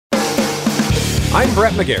I'm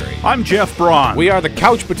Brett McGarry. I'm Jeff Braun. We are the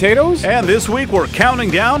Couch Potatoes. And this week we're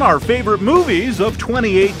counting down our favorite movies of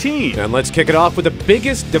 2018. And let's kick it off with the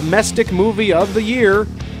biggest domestic movie of the year,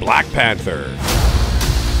 Black Panther.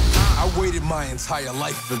 I waited my entire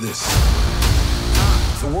life for this.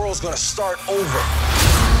 The world's gonna start over.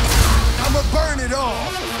 I'ma burn it all.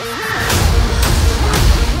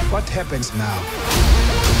 What happens now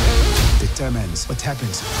determines what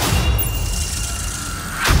happens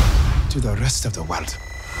to the rest of the world.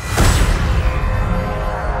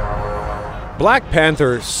 Black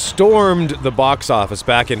Panther stormed the box office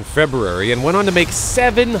back in February and went on to make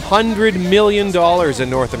 $700 million in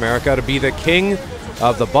North America to be the king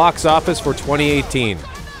of the box office for 2018.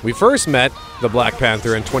 We first met the Black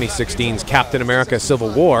Panther in 2016's Captain America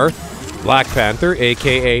Civil War. Black Panther,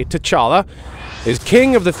 aka T'Challa, is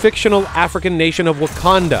king of the fictional African nation of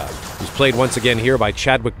Wakanda, who's played once again here by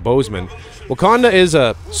Chadwick Boseman. Wakanda is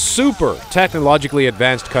a super technologically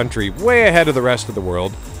advanced country, way ahead of the rest of the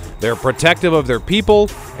world. They're protective of their people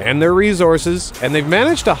and their resources, and they've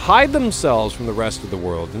managed to hide themselves from the rest of the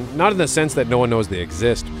world. And not in the sense that no one knows they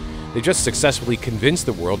exist. They just successfully convinced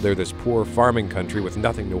the world they're this poor farming country with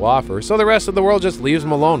nothing to offer, so the rest of the world just leaves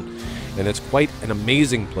them alone. And it's quite an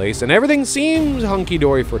amazing place, and everything seems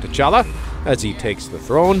hunky-dory for T'Challa as he takes the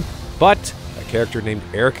throne. But a character named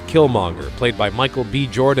Eric Killmonger, played by Michael B.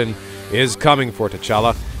 Jordan, is coming for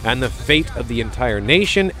T'Challa, and the fate of the entire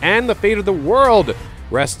nation and the fate of the world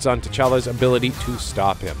rests on T'Challa's ability to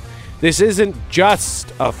stop him. This isn't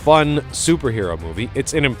just a fun superhero movie,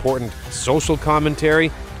 it's an important social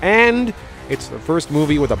commentary, and it's the first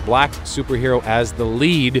movie with a black superhero as the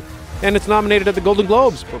lead, and it's nominated at the Golden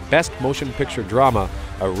Globes for Best Motion Picture Drama,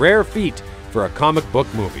 a rare feat for a comic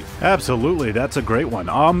book movie. Absolutely, that's a great one.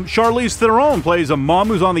 Charlize Theron plays a mom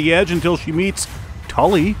who's on the edge until she meets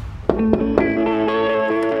Tully.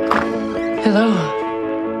 Hello.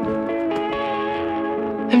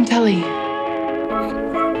 I'm Tully.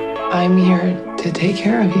 I'm here to take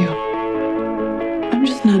care of you. I'm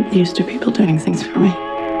just not used to people doing things for me.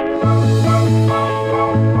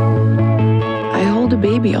 I hold a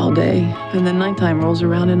baby all day, and then nighttime rolls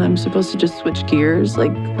around and I'm supposed to just switch gears,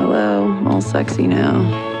 like, hello, I'm all sexy now.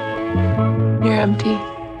 You're empty.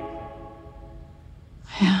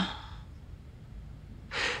 Yeah.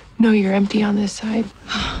 No, you're empty on this side.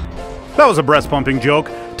 That was a breast-pumping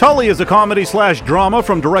joke. Tully is a comedy/drama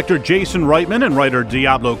from director Jason Reitman and writer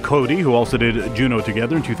Diablo Cody, who also did Juno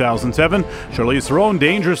together in 2007. Charlize Theron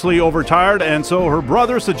dangerously overtired, and so her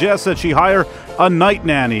brother suggests that she hire a night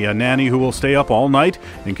nanny, a nanny who will stay up all night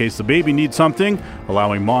in case the baby needs something,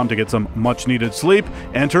 allowing mom to get some much-needed sleep.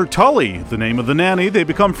 Enter Tully, the name of the nanny. They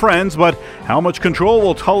become friends, but how much control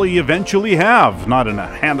will Tully eventually have? Not in a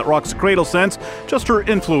hand-that-rocks-the-cradle sense, just her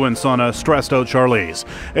influence on a stressed-out Charlize.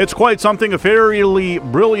 It's quite something, a fairly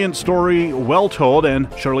brilliant story, well told, and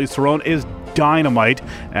Charlize Theron is dynamite,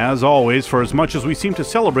 as always. For as much as we seem to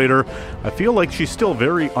celebrate her, I feel like she's still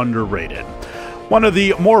very underrated. One of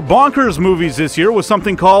the more bonkers movies this year was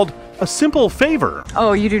something called A Simple Favor.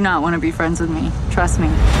 Oh, you do not want to be friends with me. Trust me.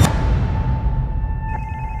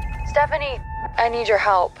 Stephanie, I need your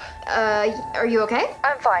help. Are you okay?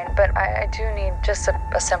 I'm fine, but I do need just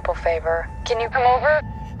a simple favor. Can you come over?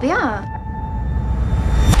 Yeah.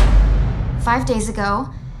 5 days ago,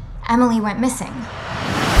 Emily went missing.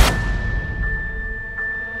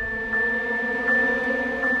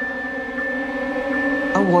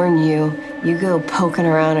 I'll warn you, you go poking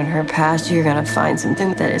around in her past, you're gonna find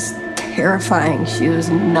something that is terrifying. She was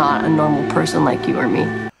not a normal person like you or me.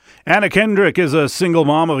 Anna Kendrick is a single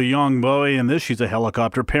mom of a young boy. In this, she's a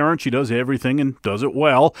helicopter parent. She does everything and does it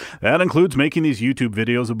well. That includes making these YouTube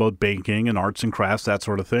videos about baking and arts and crafts, that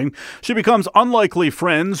sort of thing. She becomes unlikely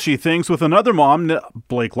friends, she thinks, with another mom,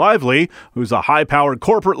 Blake Lively, who's a high-powered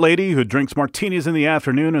corporate lady who drinks martinis in the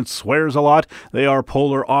afternoon and swears a lot. They are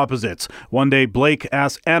polar opposites. One day, Blake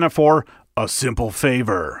asks Anna for a simple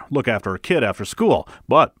favor: look after her kid after school.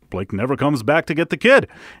 But Blake never comes back to get the kid.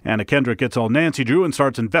 Anna Kendrick gets all Nancy Drew and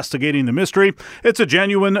starts investigating the mystery. It's a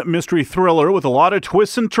genuine mystery thriller with a lot of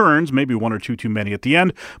twists and turns, maybe one or two too many at the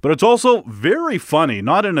end, but it's also very funny,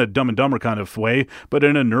 not in a Dumb and Dumber kind of way, but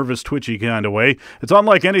in a nervous, twitchy kind of way. It's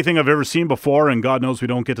unlike anything I've ever seen before, and God knows we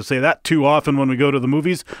don't get to say that too often when we go to the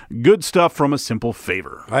movies. Good stuff from A Simple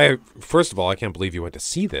Favor. First of all, I can't believe you went to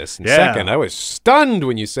see this. And second, I was stunned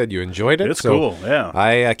when you said you enjoyed it. It's cool, yeah.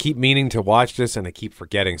 I keep meaning to watch this, and I keep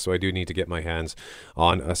forgetting, so I do need to get my hands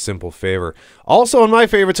on A Simple Favor. Also, in my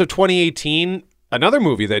favorites of 2018, another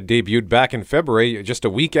movie that debuted back in February, just a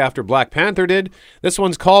week after Black Panther did. This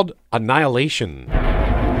one's called Annihilation.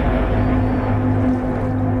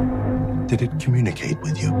 did it communicate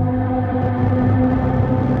with you?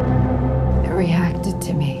 It reacted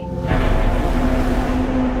to me.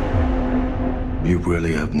 You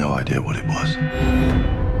really have no idea what it was.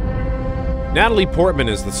 Natalie Portman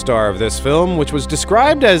is the star of this film, which was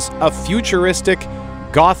described as a futuristic,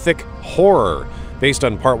 gothic horror based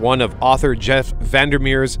on part one of author Jeff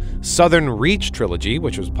Vandermeer's Southern Reach trilogy,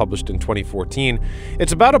 which was published in 2014.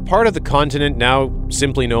 It's about a part of the continent now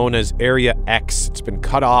simply known as Area X. It's been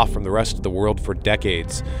cut off from the rest of the world for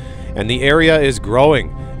decades, and the area is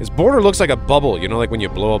growing. Its border looks like a bubble, you know, like when you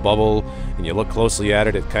blow a bubble and you look closely at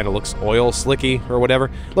it, it kind of looks oil slicky or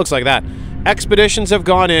whatever. It looks like that. Expeditions have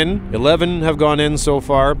gone in, 11 have gone in so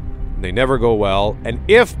far. They never go well, and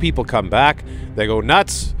if people come back, they go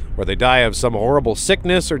nuts, or they die of some horrible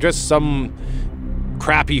sickness, or just some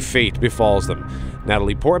crappy fate befalls them.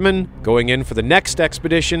 Natalie Portman going in for the next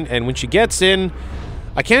expedition, and when she gets in,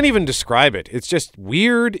 I can't even describe it. It's just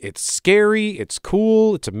weird, it's scary, it's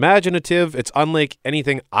cool, it's imaginative, it's unlike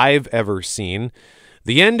anything I've ever seen.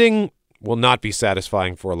 The ending will not be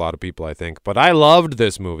satisfying for a lot of people, I think, but I loved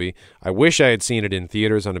this movie. I wish I had seen it in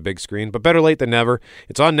theaters on a big screen, but better late than never.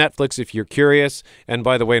 It's on Netflix if you're curious. And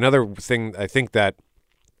by the way, another thing I think that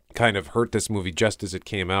kind of hurt this movie just as it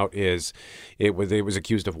came out is it was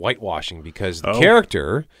accused of whitewashing, because the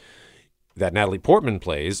character that Natalie Portman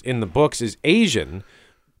plays in the books is Asian,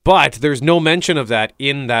 but there's no mention of that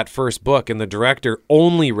in that first book, and the director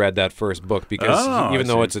only read that first book because even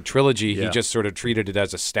though it's a trilogy, he just sort of treated it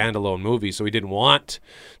as a standalone movie, so he didn't want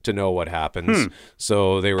to know what happens.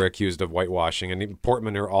 So they were accused of whitewashing, and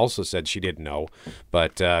Portman also said she didn't know,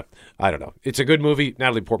 but I don't know. It's a good movie.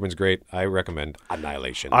 Natalie Portman's great. I recommend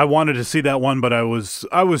Annihilation. I wanted to see that one, but I was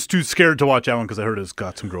too scared to watch that one because I heard it's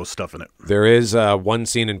got some gross stuff in it. There is one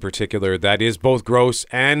scene in particular that is both gross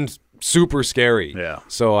and super scary. Yeah.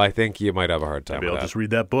 So I think you might have a hard time with Maybe I'll that. just read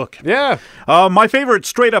that book. Yeah. My favorite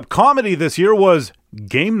straight-up comedy this year was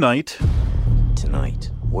Game Night. Tonight,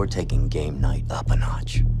 we're taking Game Night up a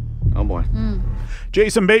notch. Oh, boy.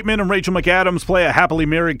 Jason Bateman and Rachel McAdams play a happily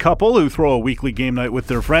married couple who throw a weekly game night with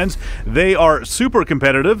their friends. They are super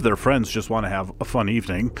competitive. Their friends just want to have a fun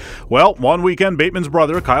evening. Well, one weekend, Bateman's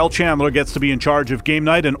brother, Kyle Chandler, gets to be in charge of game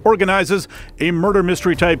night and organizes a murder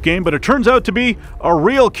mystery type game, but it turns out to be a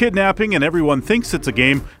real kidnapping, and everyone thinks it's a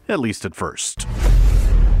game, at least at first.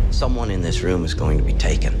 Someone in this room is going to be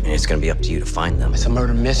taken, and it's going to be up to you to find them. It's a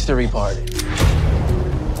murder mystery party.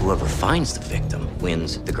 Whoever finds the victim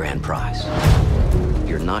wins the grand prize.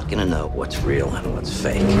 You're not going to know what's real and what's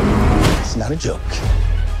fake. It's not a joke.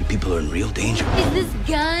 You people are in real danger. Is this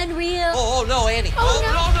gun real? Oh, no, Annie. Oh,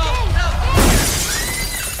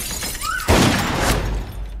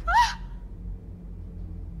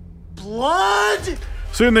 no. Blood!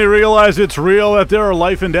 Soon they realize it's real, that there are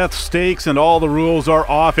life and death stakes and all the rules are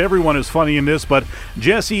off. Everyone is funny in this, but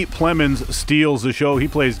Jesse Plemons steals the show. He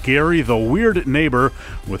plays Gary, the weird neighbor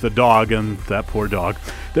with a dog, and that poor dog.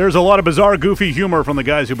 There's a lot of bizarre, goofy humor from the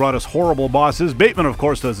guys who brought us Horrible Bosses. Bateman, of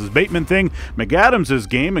course, does his Bateman thing. McAdams is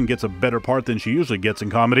game and gets a better part than she usually gets in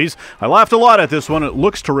comedies. I laughed a lot at this one. It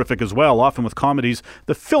looks terrific as well. Often with comedies,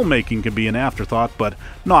 the filmmaking can be an afterthought, but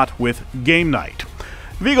not with Game Night.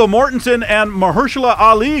 Viggo Mortensen and Mahershala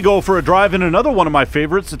Ali go for a drive in another one of my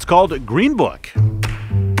favorites. It's called Green Book.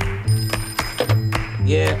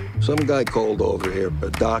 Yeah, some guy called over here,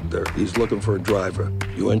 a doctor. He's looking for a driver.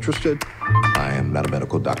 You interested? I am not a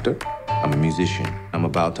medical doctor. I'm a musician. I'm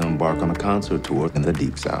about to embark on a concert tour in the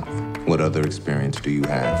Deep South. What other experience do you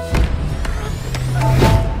have?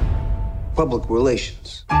 Public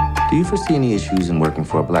relations. Do you foresee any issues in working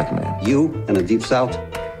for a black man? You in the Deep South?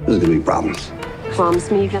 There's gonna be problems.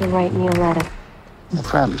 Promise me you're gonna write me a letter. I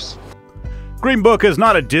promise. Green Book is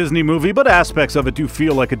not a Disney movie, but aspects of it do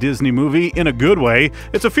feel like a Disney movie in a good way.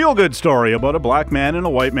 It's a feel-good story about a black man and a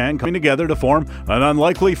white man coming together to form an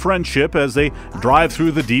unlikely friendship as they drive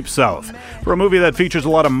through the Deep South. For a movie that features a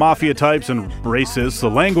lot of mafia types and racists,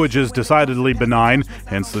 the language is decidedly benign,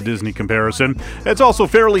 hence the Disney comparison. It's also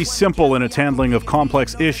fairly simple in its handling of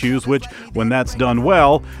complex issues, which, when that's done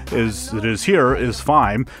well, as it is here, is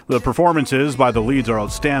fine. The performances by the leads are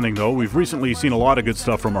outstanding, though. We've recently seen a lot of good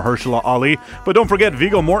stuff from Mahershala Ali, but don't forget,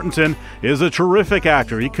 Viggo Mortensen is a terrific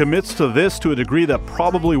actor. He commits to this to a degree that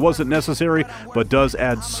probably wasn't necessary, but does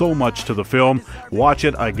add so much to the film. Watch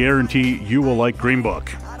it. I guarantee you will like Green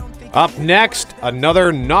Book. Up next,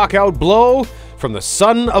 another knockout blow from the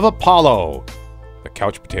son of Apollo. The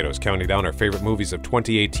Couch Potatoes, counting down our favorite movies of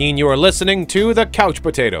 2018. You are listening to The Couch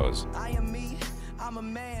Potatoes.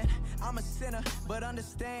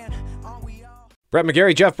 Brett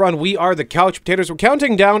McGarry, Jeff Braun, we are the Couch Potatoes. We're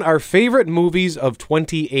counting down our favorite movies of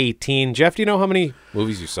 2018. Jeff, do you know how many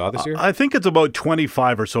movies you saw this year? I think it's about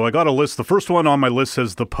 25 or so. I got a list. The first one on my list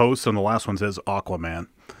says The Post, and the last one says Aquaman.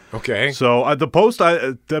 Okay. So The Post,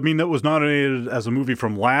 I mean, it was nominated as a movie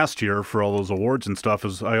from last year for all those awards and stuff.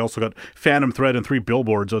 I also got Phantom Thread and 3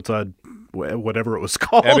 billboards outside whatever it was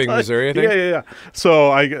called. Ebbing, Missouri, I think? Yeah.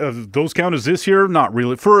 So those count as this year? Not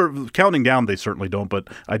really. For counting down, they certainly don't, but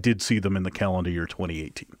I did see them in the calendar year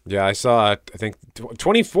 2018. Yeah, I saw, I think,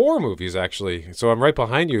 24 movies, actually. So I'm right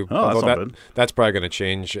behind you. Oh, that's not bad. That's probably going to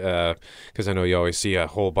change because I know you always see a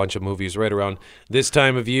whole bunch of movies right around this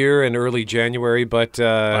time of year and early January, but...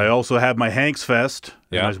 I also had my Hanks Fest.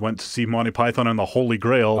 Yeah. And I went to see Monty Python and the Holy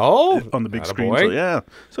Grail on the big screen. Attaboy.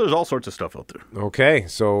 So there's all sorts of stuff out there. Okay,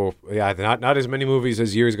 so yeah, not as many movies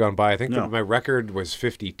as years gone by. I think my record was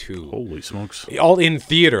 52. Holy smokes. All in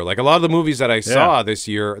theater. Like a lot of the movies that I saw this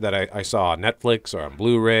year that I saw on Netflix or on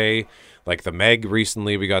Blu-ray, like The Meg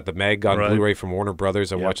recently. We got The Meg on Blu-ray from Warner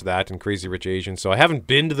Brothers. I watched that and Crazy Rich Asians. So I haven't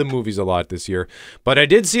been to the movies a lot this year. But I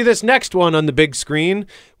did see this next one on the big screen.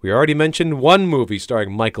 We already mentioned one movie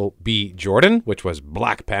starring Michael B. Jordan, which was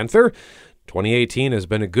Black Panther. 2018 has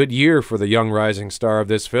been a good year for the young rising star of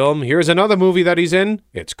this film. Here's another movie that he's in.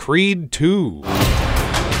 It's Creed 2.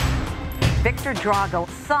 Victor Drago,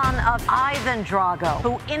 son of Ivan Drago,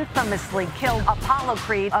 who infamously killed Apollo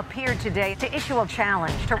Creed, appeared today to issue a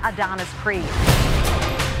challenge to Adonis Creed.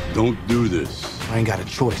 Don't do this. I ain't got a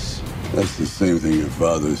choice. That's the same thing your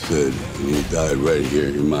father said, and he died right here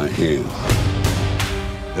in my hands.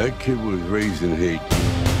 That kid was raised in hate.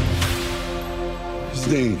 It's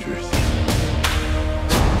dangerous.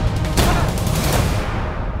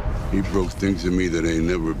 He broke things in me that ain't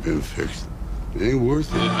never been fixed. It ain't worth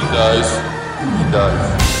it. If he dies, he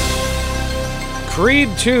dies. Creed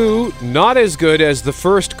 2, not as good as the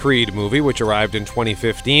first Creed movie, which arrived in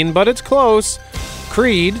 2015, but it's close.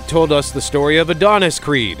 Creed told us the story of Adonis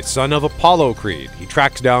Creed, son of Apollo Creed. He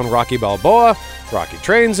tracks down Rocky Balboa, Rocky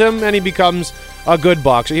trains him, and he becomes a good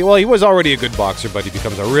boxer. He was already a good boxer, but he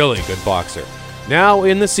becomes a really good boxer. Now,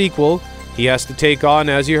 in the sequel, he has to take on,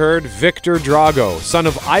 as you heard, Victor Drago, son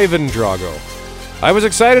of Ivan Drago. I was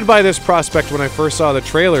excited by this prospect when I first saw the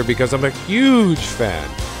trailer because I'm a huge fan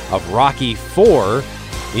of Rocky IV,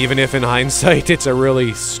 even if in hindsight it's a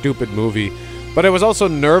really stupid movie. But I was also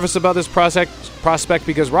nervous about this prospect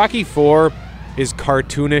because Rocky IV is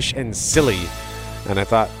cartoonish and silly. And I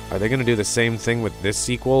thought, are they going to do the same thing with this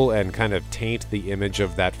sequel and kind of taint the image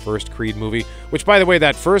of that first Creed movie? Which, by the way,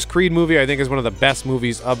 that first Creed movie I think is one of the best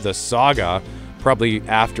movies of the saga, probably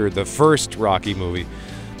after the first Rocky movie.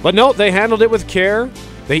 But no, they handled it with care.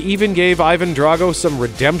 They even gave Ivan Drago some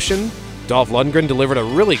redemption. Dolph Lundgren delivered a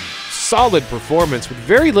really solid performance with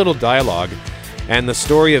very little dialogue. And the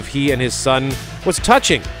story of he and his son was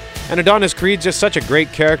touching. And Adonis Creed's just such a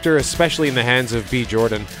great character, especially in the hands of B.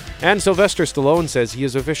 Jordan. And Sylvester Stallone says he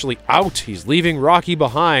is officially out. He's leaving Rocky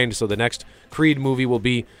behind, so the next Creed movie will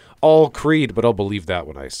be all Creed, but I'll believe that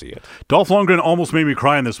when I see it. Dolph Lundgren almost made me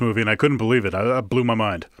cry in this movie, and I couldn't believe it. That blew my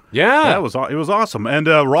mind. Yeah. It was awesome. And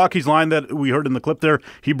Rocky's line that we heard in the clip there,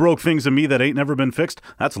 he broke things in me that ain't never been fixed,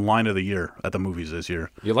 that's line of the year at the movies this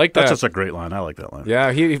year. You like that? That's just a great line. I like that line.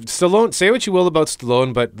 Yeah, Stallone, say what you will about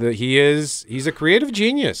Stallone, but he's a creative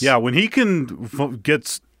genius. Yeah, when he can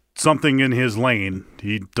get something in his lane,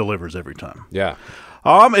 he delivers every time. Yeah.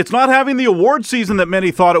 It's not having the award season that many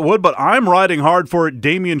thought it would, but I'm riding hard for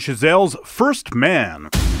Damien Chazelle's First Man.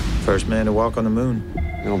 First man to walk on the moon.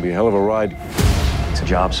 It'll be a hell of a ride. It's a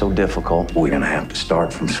job so difficult, we're going to have to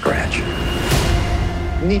start from scratch.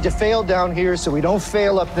 We need to fail down here so we don't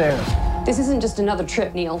fail up there. This isn't just another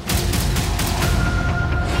trip, Neil.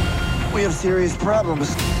 We have serious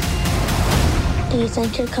problems. Do you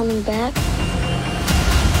think you're coming back?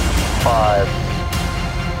 5,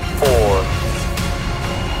 4,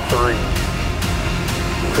 3,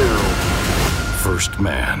 2. First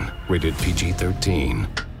Man, rated PG-13.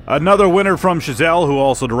 Another winner from Chazelle, who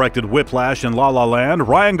also directed Whiplash and La La Land.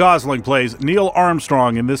 Ryan Gosling plays Neil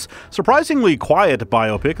Armstrong in this surprisingly quiet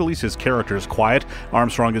biopic. At least his character is quiet.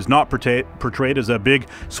 Armstrong is not portrayed as a big,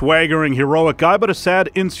 swaggering, heroic guy, but a sad,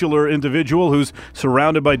 insular individual who's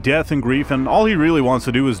surrounded by death and grief, and all he really wants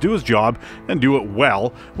to do is do his job and do it well.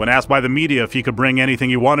 When asked by the media if he could bring anything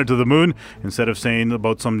he wanted to the moon, instead of saying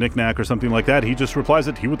about some knickknack or something like that, he just replies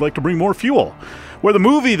that he would like to bring more fuel. Where the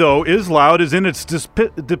movie, though, is loud is in its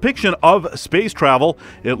depiction depiction of space travel.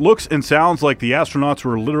 It looks and sounds like the astronauts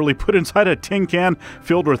were literally put inside a tin can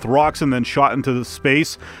filled with rocks and then shot into the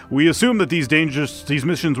space. We assume that these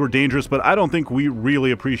missions were dangerous, but I don't think we really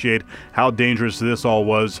appreciate how dangerous this all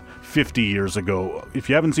was 50 years ago. If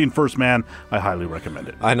you haven't seen First Man, I highly recommend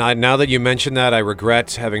it. And now that you mention that, I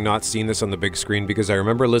regret having not seen this on the big screen, because I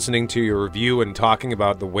remember listening to your review and talking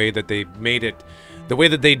about the way that they made it, the way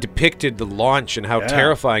that they depicted the launch and how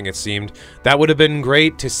terrifying it seemed. That would have been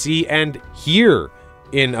great to see and hear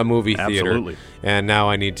in a movie theater. Absolutely. And now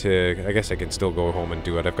I need to, I guess I can still go home and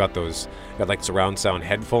do it. I've got like surround sound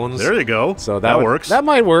headphones. There you go. So that works. That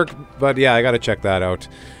might work, but yeah, I got to check that out.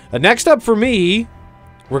 Next up for me,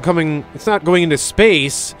 it's not going into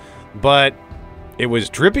space, but it was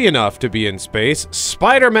trippy enough to be in space.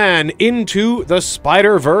 Spider-Man Into the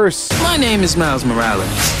Spider-Verse. My name is Miles Morales.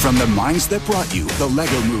 From the minds that brought you the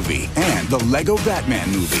Lego Movie and the Lego Batman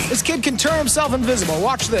movie. This kid can turn himself invisible.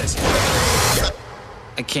 Watch this.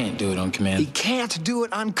 I can't do it on command. He can't do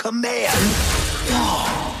it on command.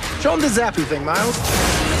 Show him the zappy thing, Miles.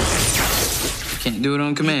 Can't do it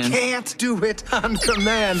on command. He can't do it on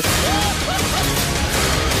command.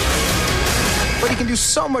 But he can do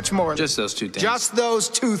so much more. Just those two things. Just those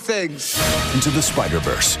two things. Into the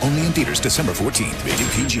Spider-Verse. Only in theaters December 14th. Rated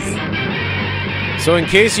PG. So in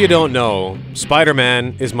case you don't know,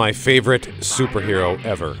 Spider-Man is my favorite superhero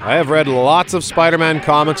ever. I have read lots of Spider-Man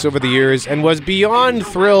comics over the years and was beyond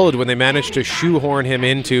thrilled when they managed to shoehorn him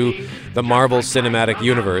into the Marvel Cinematic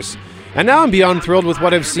Universe. And now I'm beyond thrilled with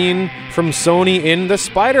what I've seen from Sony in the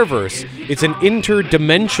Spider-Verse. It's an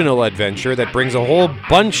interdimensional adventure that brings a whole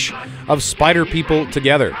bunch of Spider people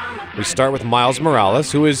together. We start with Miles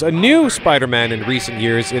Morales, who is a new Spider-Man in recent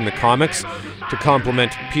years in the comics to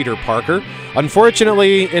complement Peter Parker.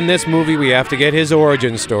 Unfortunately, in this movie, we have to get his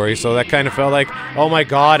origin story, so that kind of felt like, oh my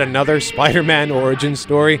god, another Spider-Man origin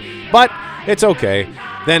story. But it's okay.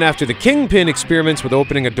 Then after the Kingpin experiments with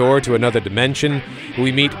opening a door to another dimension,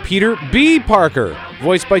 we meet Peter B. Parker,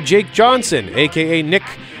 voiced by Jake Johnson, a.k.a. Nick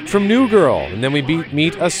from New Girl. And then we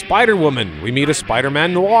meet a Spider-Woman. We meet a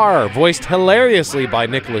Spider-Man Noir, voiced hilariously by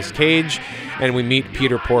Nicolas Cage. And we meet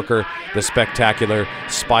Peter Porker, the spectacular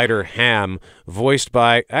Spider-Ham, voiced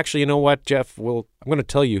by... Actually, you know what, Jeff? I'm going to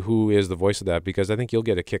tell you who is the voice of that, because I think you'll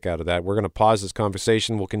get a kick out of that. We're going to pause this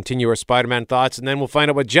conversation. We'll continue our Spider-Man thoughts, and then we'll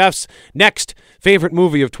find out what Jeff's next favorite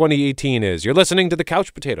movie of 2018 is. You're listening to The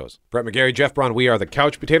Couch Potatoes. Brett McGarry, Jeff Braun, we are The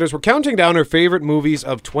Couch Potatoes. We're counting down our favorite movies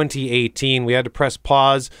of 2018. We had to press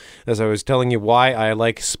pause as I was telling you why I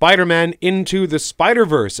like Spider-Man Into the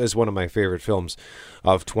Spider-Verse as one of my favorite films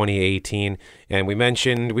of 2018. And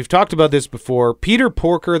we've talked about this before, Peter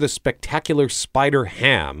Porker, the spectacular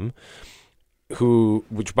Spider-Ham,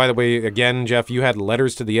 which, by the way, again, Jeff, you had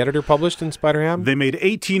letters to the editor published in Spider-Ham? They made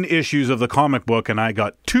 18 issues of the comic book, and I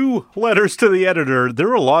got 2 letters to the editor. There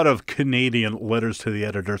were a lot of Canadian letters to the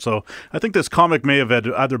editor, so I think this comic may have had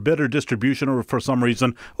either better distribution or, for some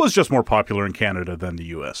reason, was just more popular in Canada than the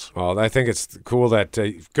U.S. Well, I think it's cool that,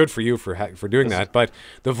 good for you for doing that, but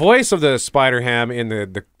the voice of the Spider-Ham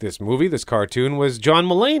in this movie, this cartoon, was John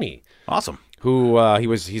Mulaney. Awesome. Who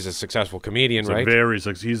he's a successful comedian, right?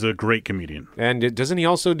 He's a great comedian. And doesn't he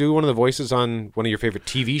also do one of the voices on one of your favorite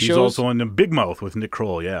TV shows? He's also in Big Mouth with Nick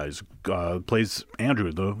Kroll. Yeah, he plays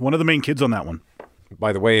Andrew, one of the main kids on that one.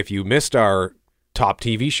 By the way, if you missed our top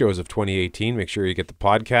TV shows of 2018, make sure you get the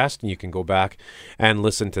podcast and you can go back and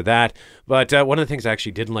listen to that. But one of the things I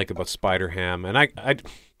actually didn't like about Spider-Ham, and I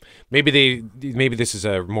maybe this is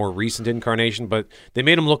a more recent incarnation, but they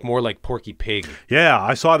made him look more like Porky Pig. Yeah,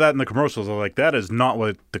 I saw that in the commercials. I was like, that is not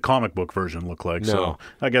what the comic book version looked like. No. So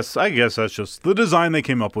I guess that's just the design they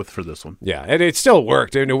came up with for this one. Yeah, and it still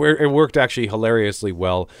worked. It worked actually hilariously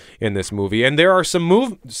well in this movie. And there are some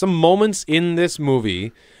moments in this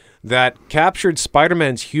movie that captured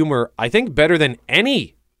Spider-Man's humor, I think, better than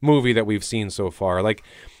any movie that we've seen so far. Like,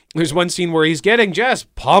 there's one scene where he's getting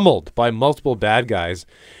just pummeled by multiple bad guys,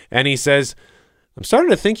 and he says, "I'm starting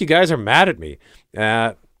to think you guys are mad at me."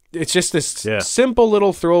 It's just this simple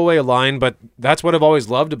little throwaway line, but that's what I've always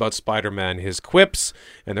loved about Spider-Man, his quips,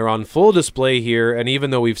 and they're on full display here. And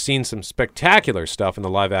even though we've seen some spectacular stuff in the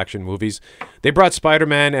live-action movies, they brought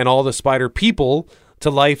Spider-Man and all the Spider people to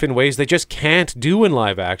life in ways they just can't do in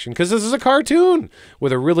live action, because this is a cartoon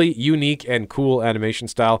with a really unique and cool animation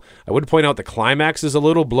style. I would point out the climax is a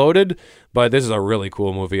little bloated, but this is a really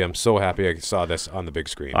cool movie. I'm so happy I saw this on the big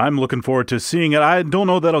screen. I'm looking forward to seeing it. I don't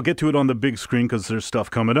know that I'll get to it on the big screen because there's stuff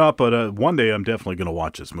coming up, but one day I'm definitely going to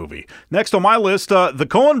watch this movie. Next on my list, the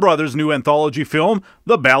Coen brothers' new anthology film,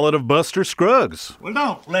 The Ballad of Buster Scruggs. Well,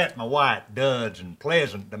 don't let my white duds and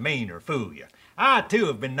pleasant demeanor fool you. I, too,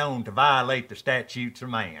 have been known to violate the statutes of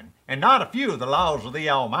man, and not a few of the laws of the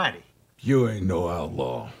Almighty. You ain't no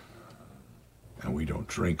outlaw. And we don't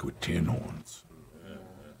drink with tin horns.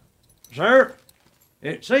 Sir,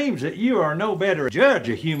 it seems that you are no better a judge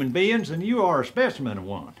of human beings than you are a specimen of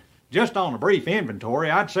one. Just on a brief inventory,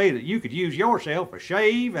 I'd say that you could use yourself a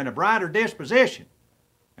shave and a brighter disposition.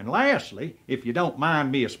 And lastly, if you don't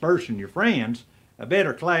mind me aspersing your friends, a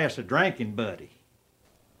better class of drinking buddy.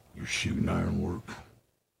 You're shooting ironwork.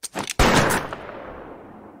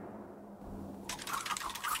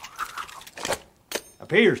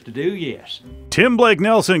 Appears to do, yes. Tim Blake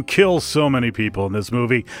Nelson kills so many people in this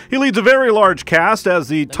movie. He leads a very large cast as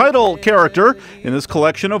the title character in this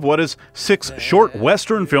collection of what is 6 short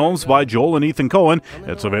Western films by Joel and Ethan Coen.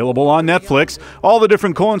 It's available on Netflix. All the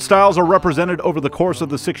different Coen styles are represented over the course of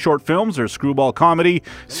the 6 short films. There's screwball comedy,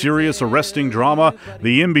 serious arresting drama,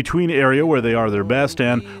 the in-between area where they are their best,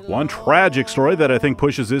 and one tragic story that I think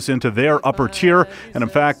pushes this into their upper tier. And in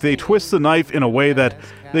fact, they twist the knife in a way that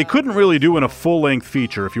they couldn't really do in a full-length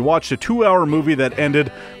feature. If you watched a 2-hour movie that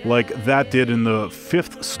ended like that did in the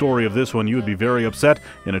 5th story of this one, you would be very upset.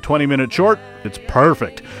 In a 20-minute short, it's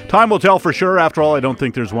perfect. Time will tell for sure. After all, I don't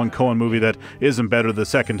think there's one Coen movie that isn't better the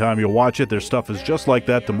second time you watch it. Their stuff is just like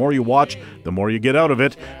that. The more you watch, the more you get out of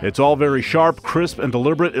it. It's all very sharp, crisp, and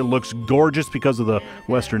deliberate. It looks gorgeous because of the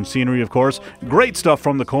Western scenery, of course. Great stuff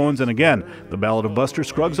from the Coens, and again, The Ballad of Buster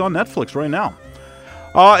Scruggs on Netflix right now.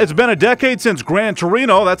 It's been a decade since Gran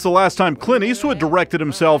Torino. That's the last time Clint Eastwood directed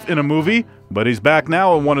himself in a movie, but he's back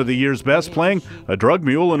now in one of the year's best, playing a drug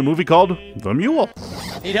mule in a movie called The Mule.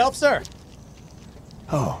 Need help, sir?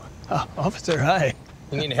 Oh, officer, hi.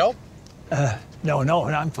 You need help? No,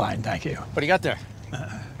 I'm fine, thank you. What do you got there?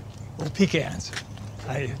 Well, pecans.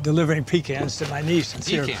 I'm delivering pecans to my niece. And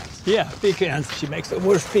Pecans? Yeah, pecans. She makes the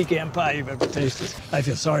worst pecan pie you've ever tasted. I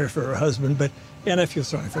feel sorry for her husband, and I feel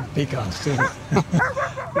sorry for the pecans, too.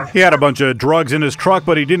 He had a bunch of drugs in his truck,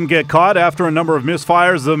 but he didn't get caught. After a number of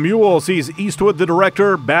misfires, The Mule sees Eastwood, the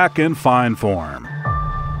director, back in fine form.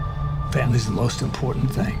 Family's the most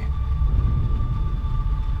important thing.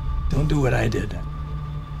 Don't do what I did.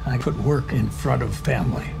 I put work in front of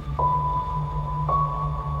family.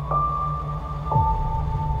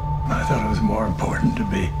 I thought it was more important to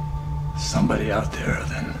be somebody out there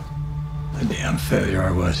than the damn failure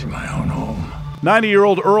I was in my own home.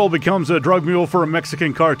 90-year-old Earl becomes a drug mule for a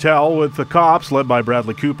Mexican cartel with the cops, led by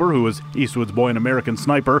Bradley Cooper, who is Eastwood's boy and American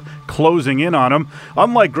sniper, closing in on him.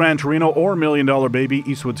 Unlike Gran Torino or $1 Million Baby,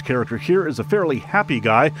 Eastwood's character here is a fairly happy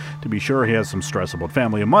guy. To be sure, he has some stress about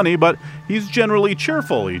family and money, but he's generally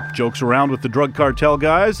cheerful. He jokes around with the drug cartel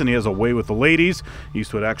guys, and he has a way with the ladies.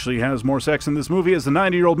 Eastwood actually has more sex in this movie as a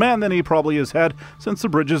 90-year-old man than he probably has had since the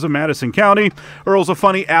bridges of Madison County. Earl's a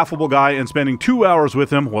funny, affable guy, and spending 2 hours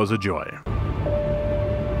with him was a joy.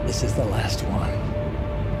 This is the last one.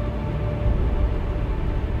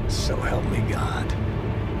 So help me God.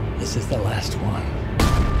 This is the last one.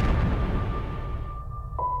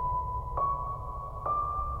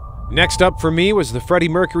 Next up for me was the Freddie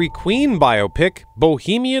Mercury Queen biopic,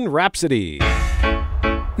 Bohemian Rhapsody.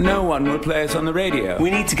 No one will play it on the radio.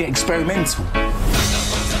 We need to get experimental.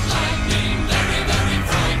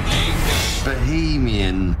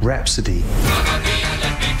 Bohemian Rhapsody.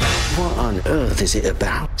 What on earth is it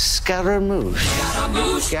about? Scaramouche?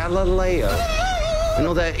 Galileo? And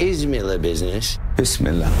all that Ismilla business?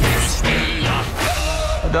 Bismillah.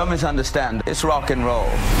 Don't misunderstand. It's rock and roll.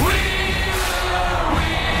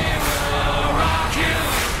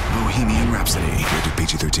 Bohemian Rhapsody, rated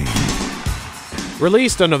PG-13.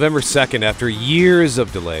 Released on November 2nd after years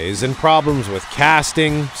of delays and problems with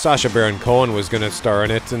casting, Sacha Baron Cohen was going to star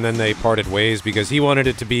in it, and then they parted ways because he wanted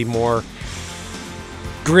it to be more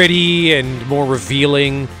gritty and more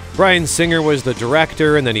revealing. Bryan Singer was the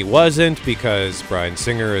director, and then he wasn't because Bryan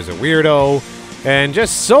Singer is a weirdo, and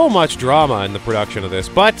just so much drama in the production of this.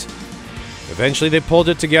 But eventually they pulled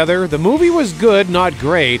it together. The movie was good, not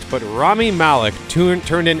great, but Rami Malek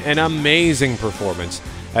turned in an amazing performance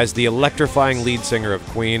as the electrifying lead singer of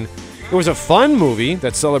Queen. It was a fun movie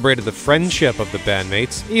that celebrated the friendship of the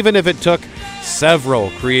bandmates, even if it took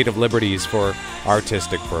several creative liberties for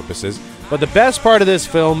artistic purposes. But the best part of this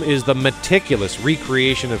film is the meticulous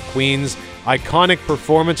recreation of Queen's iconic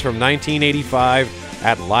performance from 1985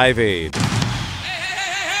 at Live Aid.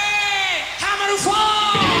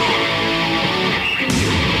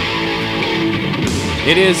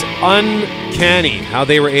 It is uncanny how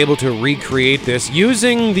they were able to recreate this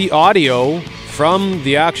using the audio from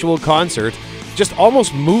the actual concert, just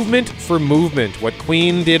almost movement for movement. What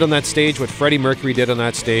Queen did on that stage, what Freddie Mercury did on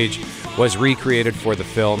that stage, was recreated for the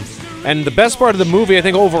film. And the best part of the movie, I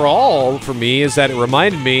think, overall, for me, is that it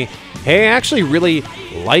reminded me, hey, I actually really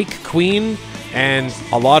like Queen and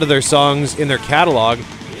a lot of their songs in their catalog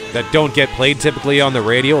that don't get played typically on the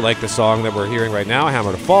radio, like the song that we're hearing right now,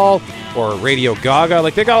 Hammer to Fall, or Radio Gaga.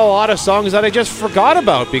 Like, they got a lot of songs that I just forgot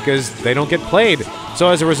about because they don't get played. So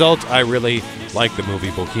as a result, I really like the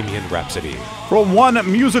movie Bohemian Rhapsody. From one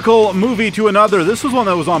musical movie to another, this was one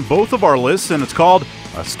that was on both of our lists, and it's called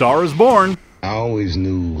A Star is Born. I always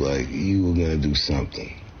knew, like, you were gonna do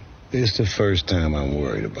something. It's the first time I'm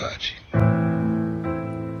worried about you.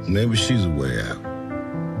 Maybe she's a way out.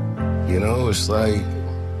 You know, it's like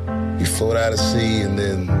you float out to sea and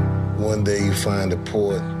then one day you find a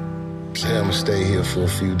port. Say, I'm gonna stay here for a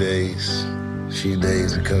few days. A few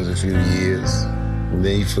days becomes a few years. And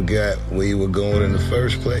then you forgot where you were going in the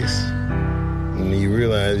first place. And then you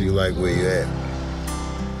realize you like where you're at.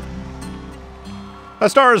 A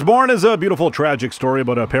Star is Born is a beautiful, tragic story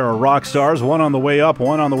about a pair of rock stars, one on the way up,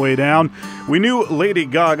 one on the way down. We knew Lady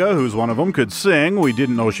Gaga, who's one of them, could sing. We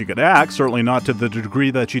didn't know she could act, certainly not to the degree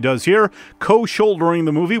that she does here, co-shouldering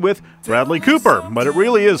the movie with Bradley Cooper. But it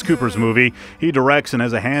really is Cooper's movie. He directs and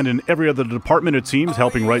has a hand in every other department, it seems,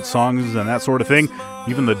 helping write songs and that sort of thing.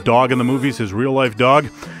 Even the dog in the movie's his real-life dog.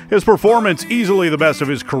 His performance, easily the best of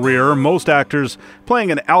his career. Most actors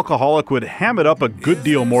playing an alcoholic would ham it up a good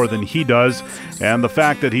deal more than he does. And the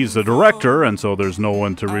fact that he's the director, and so there's no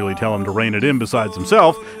one to really tell him to rein it in besides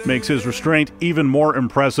himself, makes his restraint even more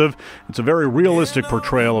impressive. It's a very realistic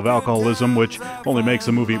portrayal of alcoholism, which only makes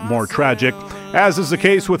the movie more tragic. As is the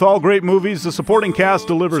case with all great movies, the supporting cast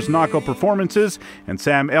delivers knockout performances, and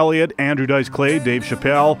Sam Elliott, Andrew Dice Clay, Dave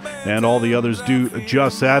Chappelle, and all the others do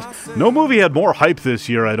just that. No movie had more hype this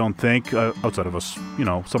year, I don't think, outside of us,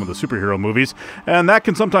 some of the superhero movies, and that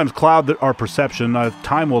can sometimes cloud our perception.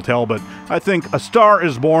 Time will tell, but I think A Star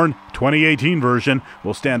is Born 2018 version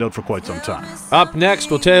will stand out for quite some time. Up next,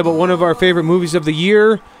 we'll tell you about one of our favorite movies of the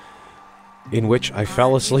year, in which I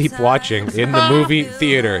fell asleep watching in the movie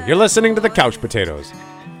theater. You're listening to the Couch Potatoes.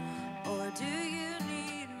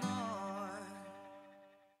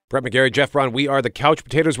 Brett McGarry, Jeff Braun, we are the Couch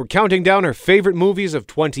Potatoes. We're counting down our favorite movies of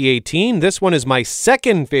 2018. This one is my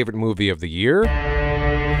second favorite movie of the year.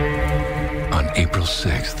 On April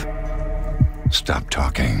 6th, stop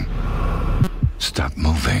talking. Stop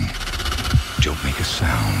moving. Don't make a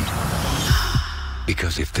sound.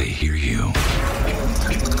 Because if they hear you,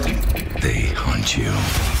 they hunt you.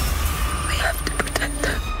 We have to protect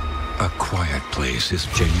them. A Quiet Place is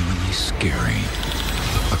genuinely scary.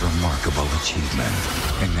 A remarkable achievement.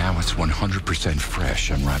 And now it's 100%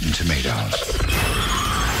 fresh on Rotten Tomatoes.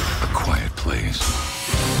 A Quiet Place.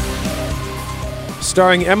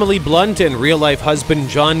 Starring Emily Blunt and real-life husband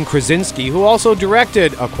John Krasinski, who also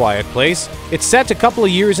directed A Quiet Place. It's set a couple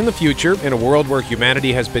of years in the future, in a world where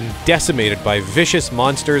humanity has been decimated by vicious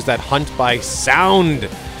monsters that hunt by sound.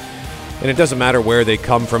 And it doesn't matter where they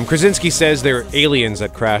come from. Krasinski says they're aliens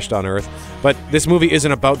that crashed on Earth. But this movie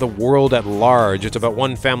isn't about the world at large. It's about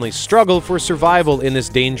one family's struggle for survival in this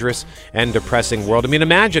dangerous and depressing world. I mean,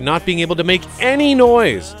 imagine not being able to make any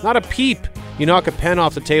noise, not a peep. You knock a pen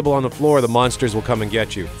off the table on the floor, the monsters will come and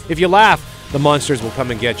get you. If you laugh, the monsters will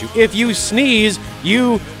come and get you. If you sneeze,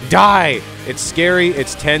 you die. It's scary,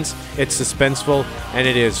 it's tense, it's suspenseful, and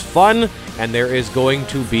it is fun. And there is going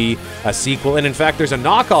to be a sequel. And in fact, there's a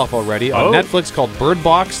knockoff already on Netflix called Bird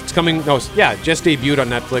Box. It's coming, just debuted on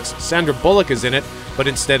Netflix. Sandra Bullock is in it, but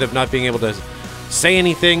instead of not being able to say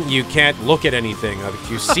anything, you can't look at anything.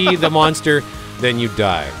 If you see the monster, then you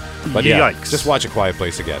die. But Yikes. Just watch A Quiet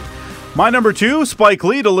Place again. My number 2, Spike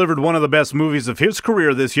Lee delivered one of the best movies of his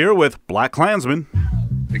career this year with Black Klansman.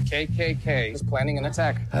 The KKK is planning an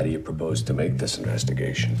attack. How do you propose to make this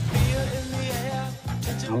investigation?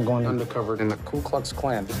 I'm going undercover in the Ku Klux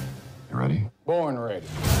Klan. You ready? Born ready.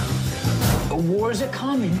 The wars are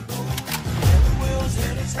coming.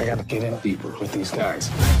 I gotta get in deeper with these guys.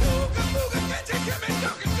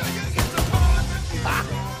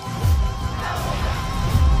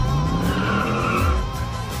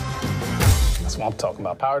 That's what I'm talking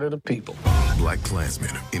about. Power to the people. Black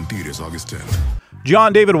Klansman in theaters August 10th.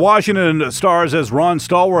 John David Washington stars as Ron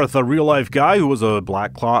Stallworth, a real-life guy who was a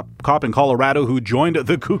black cop in Colorado who joined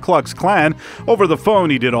the Ku Klux Klan. Over the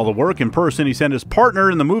phone, he did all the work. In person, he sent his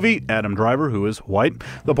partner in the movie, Adam Driver, who is white.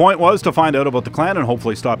 The point was to find out about the Klan and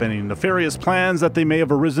hopefully stop any nefarious plans that they may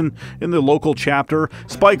have arisen in the local chapter.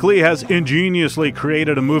 Spike Lee has ingeniously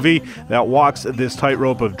created a movie that walks this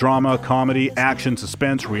tightrope of drama, comedy, action,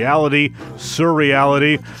 suspense, reality,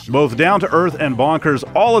 surreality, both down to earth and bonkers,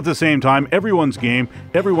 all at the same time. Everyone's game.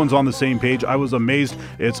 Everyone's on the same page. I was amazed.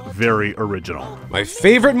 It's very original. My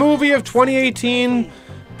favorite movie of 2018,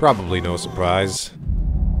 Probably no surprise.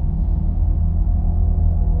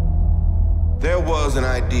 There was an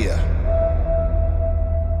idea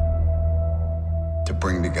to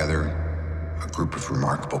bring together a group of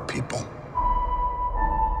remarkable people.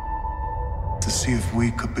 To see if we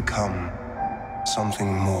could become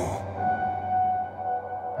something more.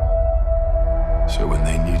 So when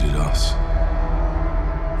they needed us,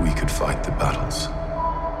 we could fight the battles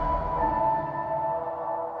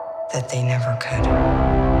That they never could.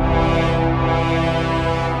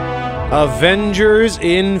 Avengers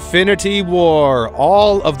Infinity War.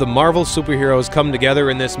 All of the Marvel superheroes come together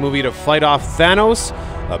in this movie to fight off Thanos,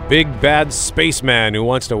 a big bad spaceman who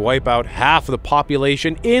wants to wipe out half the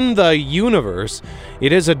population in the universe.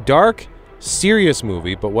 It is a dark, serious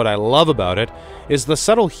movie, but what I love about it is the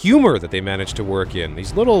subtle humor that they managed to work in.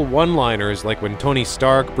 These little one-liners, like when Tony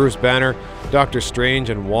Stark, Bruce Banner, Doctor Strange,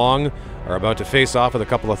 and Wong are about to face off with a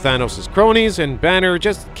couple of Thanos' cronies, and Banner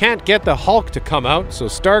just can't get the Hulk to come out, so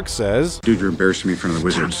Stark says, "Dude, you're embarrassing me in front of the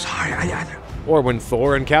wizards." Or when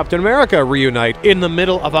Thor and Captain America reunite in the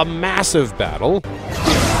middle of a massive battle.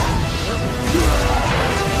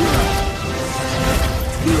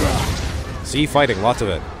 See fighting, lots of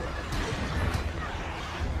it.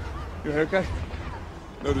 Your haircut?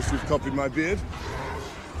 Notice you've copied my beard.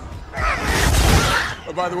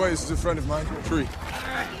 Oh, by the way, this is a friend of mine, Tree.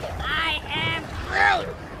 I am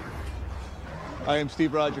Groot! I am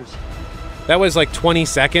Steve Rogers. That was like 20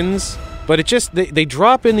 seconds, but it just, they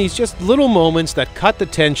drop in these just little moments that cut the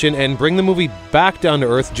tension and bring the movie back down to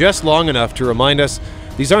earth just long enough to remind us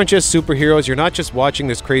these aren't just superheroes, you're not just watching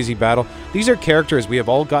this crazy battle. These are characters we have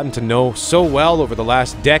all gotten to know so well over the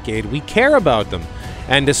last decade. We care about them.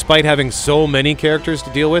 And despite having so many characters to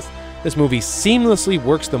deal with, this movie seamlessly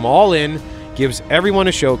works them all in, gives everyone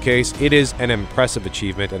a showcase. It is an impressive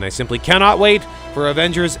achievement, and I simply cannot wait for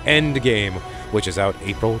Avengers Endgame, which is out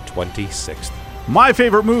April 26th. My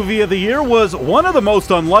favorite movie of the year was one of the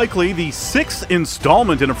most unlikely, the 6th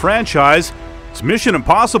installment in a franchise. It's Mission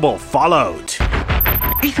Impossible Fallout.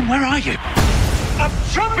 Ethan, where are you? I'm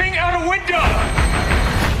jumping out a window!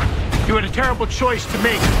 You had a terrible choice to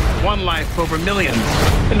make. One life over millions.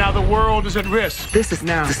 And now the world is at risk. This is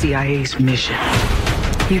now the CIA's mission.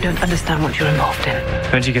 You don't understand what you're involved in.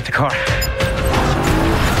 Where'd you get the car?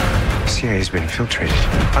 CIA's been infiltrated.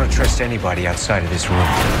 I don't trust anybody outside of this room.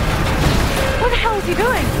 What the hell is he doing?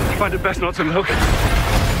 I find it best not to look.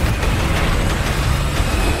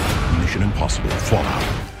 Mission Impossible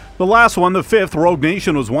Fallout. The last one, the 5th, Rogue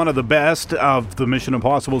Nation, was one of the best of the Mission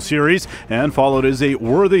Impossible series, and Fallout is a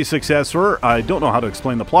worthy successor. I don't know how to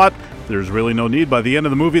explain the plot. There's really no need. By the end of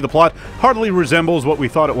the movie, the plot hardly resembles what we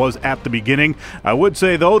thought it was at the beginning. I would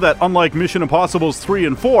say, though, that unlike Mission Impossibles 3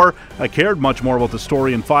 and 4, I cared much more about the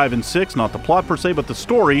story in 5 and 6, not the plot per se, but the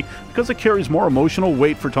story, because it carries more emotional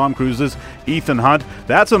weight for Tom Cruise's Ethan Hunt.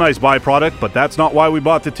 That's a nice byproduct, but that's not why we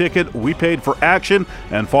bought the ticket. We paid for action,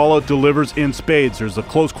 and Fallout delivers in spades. There's a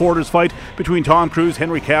close quarters fight between Tom Cruise,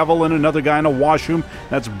 Henry Cavill, and another guy in a washroom.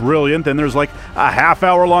 That's brilliant. Then there's like a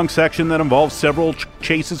half-hour-long section that involves several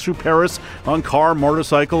chases through Paris on car,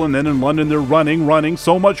 motorcycle, and then in London they're running,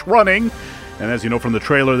 so much running. And as you know from the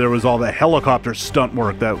trailer, there was all the helicopter stunt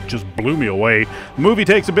work that just blew me away. The movie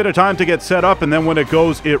takes a bit of time to get set up, and then when it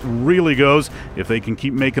goes, it really goes. If they can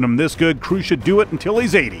keep making him this good, Cruise should do it until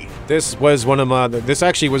he's 80. This was one of my, this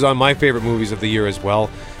actually was on my favorite movies of the year as well.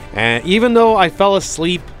 And even though I fell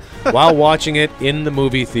asleep while watching it in the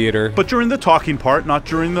movie theater. But during the talking part, not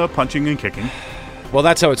during the punching and kicking. Well,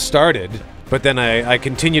 that's how it started. But then I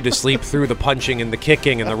continued to sleep through the punching and the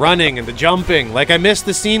kicking and the running and the jumping. Like, I missed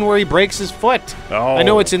the scene where he breaks his foot. Oh, I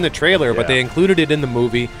know it's in the trailer, yeah. but they included it in the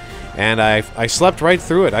movie. And I slept right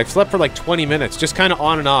through it. I slept for like 20 minutes, just kind of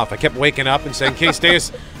on and off. I kept waking up and saying, "Okay, stay,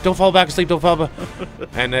 don't fall back asleep, don't fall back."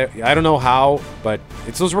 And I don't know how, but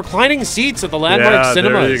it's those reclining seats at the Landmark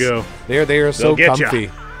Cinemas. There you go. They are so comfy.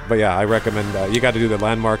 Ya. But yeah, I recommend you got to do the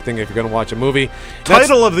Landmark thing if you're going to watch a movie.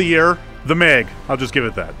 Title of the year, The Meg. I'll just give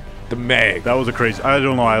it that. The Meg. That was a crazy... I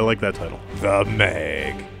don't know. I like that title. The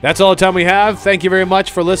Meg. That's all the time we have. Thank you very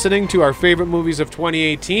much for listening to our favorite movies of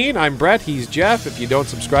 2018. I'm Brett. He's Jeff. If you don't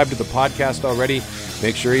subscribe to the podcast already,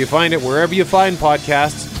 make sure you find it wherever you find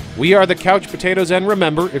podcasts. We are the Couch Potatoes, and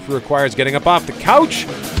remember, if it requires getting up off the couch,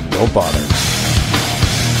 don't bother.